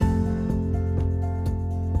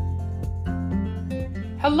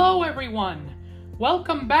Hello everyone!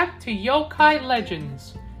 Welcome back to Yokai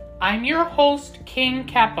Legends. I'm your host, King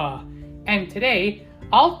Kappa, and today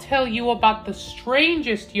I'll tell you about the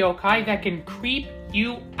strangest yokai that can creep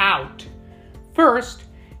you out. First,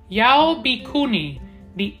 Yao Bikuni,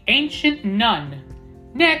 the ancient nun.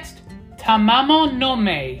 Next, Tamamo no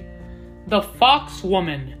Me, the fox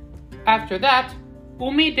woman. After that,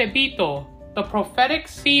 Umi Debito, the prophetic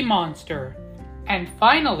sea monster. And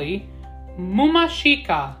finally,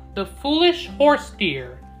 Mumashika, the foolish horse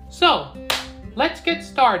deer. So, let's get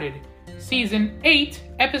started. Season 8,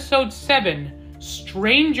 Episode 7,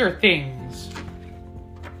 Stranger Things.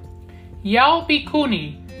 Yao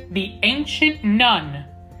Bikuni, the ancient nun.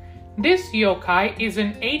 This yokai is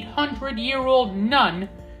an 800-year-old nun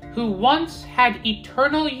who once had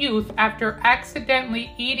eternal youth after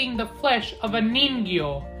accidentally eating the flesh of a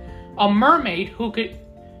ningyo, a mermaid who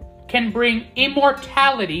can bring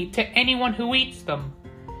immortality to anyone who eats them.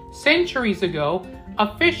 Centuries ago,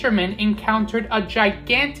 a fisherman encountered a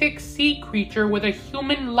gigantic sea creature with a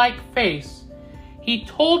human-like face. He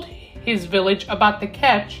told his village about the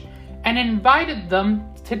catch and invited them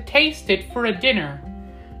to taste it for a dinner.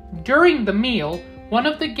 During the meal, one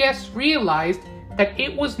of the guests realized that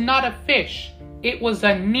it was not a fish, it was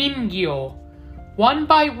a ningyo. One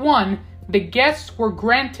by one, the guests were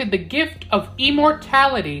granted the gift of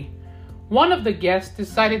immortality. One of the guests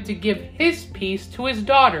decided to give his piece to his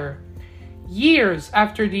daughter. Years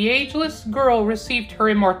after the ageless girl received her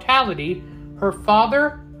immortality, her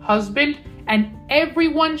father, husband, and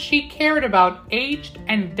everyone she cared about aged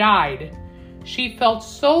and died. She felt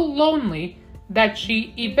so lonely that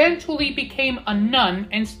she eventually became a nun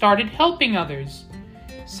and started helping others.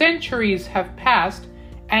 Centuries have passed,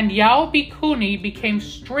 and Yao Bikuni became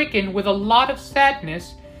stricken with a lot of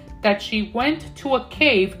sadness that she went to a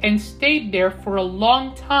cave and stayed there for a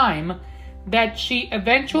long time, that she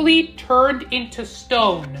eventually turned into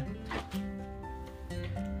stone.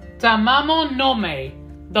 Tamamo no Me,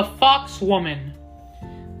 the fox woman.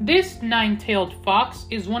 This nine-tailed fox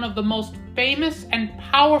is one of the most famous and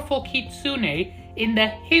powerful kitsune in the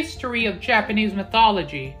history of Japanese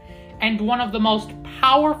mythology, and one of the most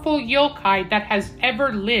powerful yokai that has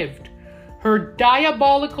ever lived. Her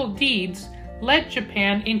diabolical deeds led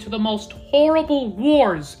Japan into the most horrible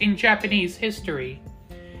wars in Japanese history.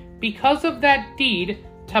 Because of that deed,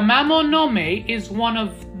 Tamamo no Me is one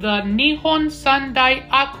of the Nihon Sandai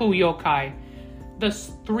Aku yokai, the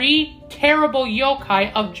 3 terrible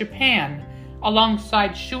yokai of Japan,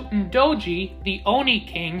 alongside Shuten Doji, the Oni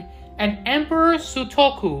king, and Emperor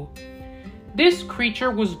Sutoku. This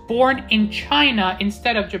creature was born in China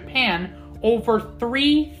instead of Japan over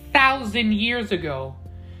 3,000 years ago.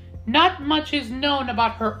 Not much is known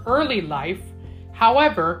about her early life.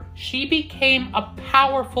 However, she became a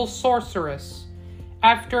powerful sorceress.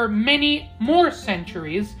 After many more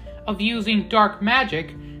centuries of using dark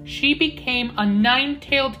magic, she became a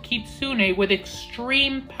 9-tailed kitsune with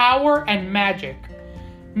extreme power and magic.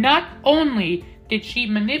 Not only did she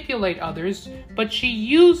manipulate others, but she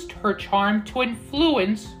used her charm to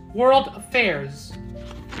influence world affairs.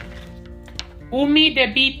 Umi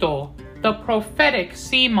Debito, the prophetic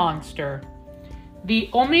sea monster. The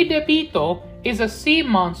Umi Debito is a sea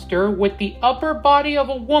monster with the upper body of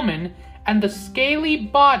a woman and the scaly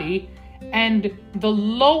body, and the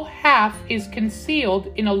low half is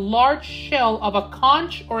concealed in a large shell of a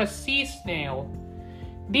conch or a sea snail.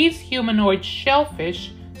 These humanoid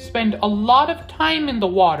shellfish spend a lot of time in the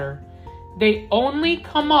water. They only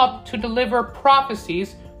come up to deliver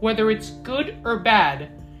prophecies, whether it's good or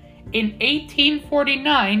bad. In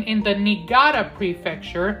 1849, in the Niigata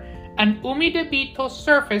prefecture, an Umi Debito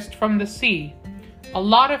surfaced from the sea. A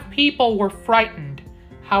lot of people were frightened.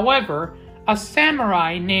 However, a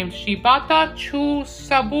samurai named Shibata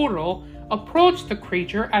Chusaburo approached the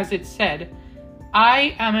creature as it said,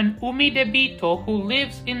 "I am an Umi Debito who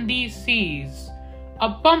lives in these seas. A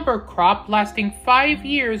bumper crop lasting 5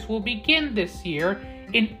 years will begin this year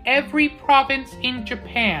in every province in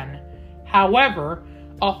Japan. However,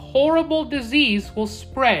 a horrible disease will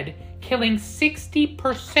spread, killing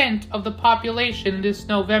 60% of the population this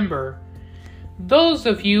November. Those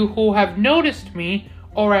of you who have noticed me,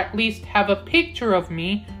 or at least have a picture of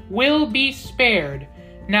me, will be spared.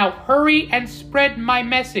 Now hurry and spread my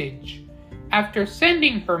message." After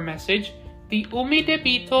sending her message, the Umi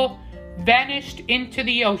Debito vanished into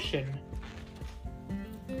the ocean.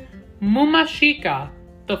 Mumashika,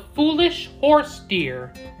 the foolish horse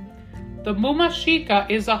deer. The Mumashika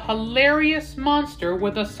is a hilarious monster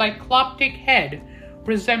with a cycloptic head,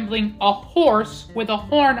 resembling a horse with a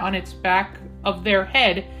horn on its back of their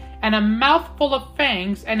head and a mouthful of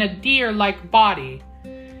fangs and a deer-like body.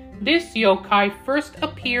 This yokai first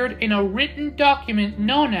appeared in a written document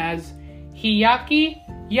known as Hiyaki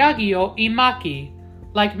Yagyo Imaki.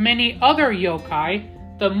 Like many other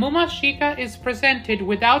yokai, the Mumashika is presented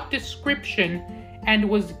without description and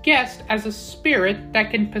was guessed as a spirit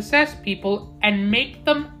that can possess people and make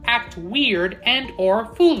them act weird and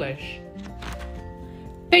or foolish.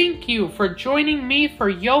 Thank you for joining me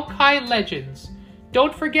for Yokai Legends.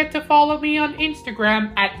 Don't forget to follow me on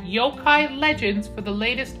Instagram at Yokai Legends for the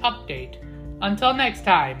latest update. Until next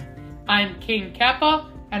time, I'm King Kappa,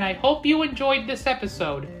 and I hope you enjoyed this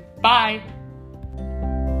episode. Bye!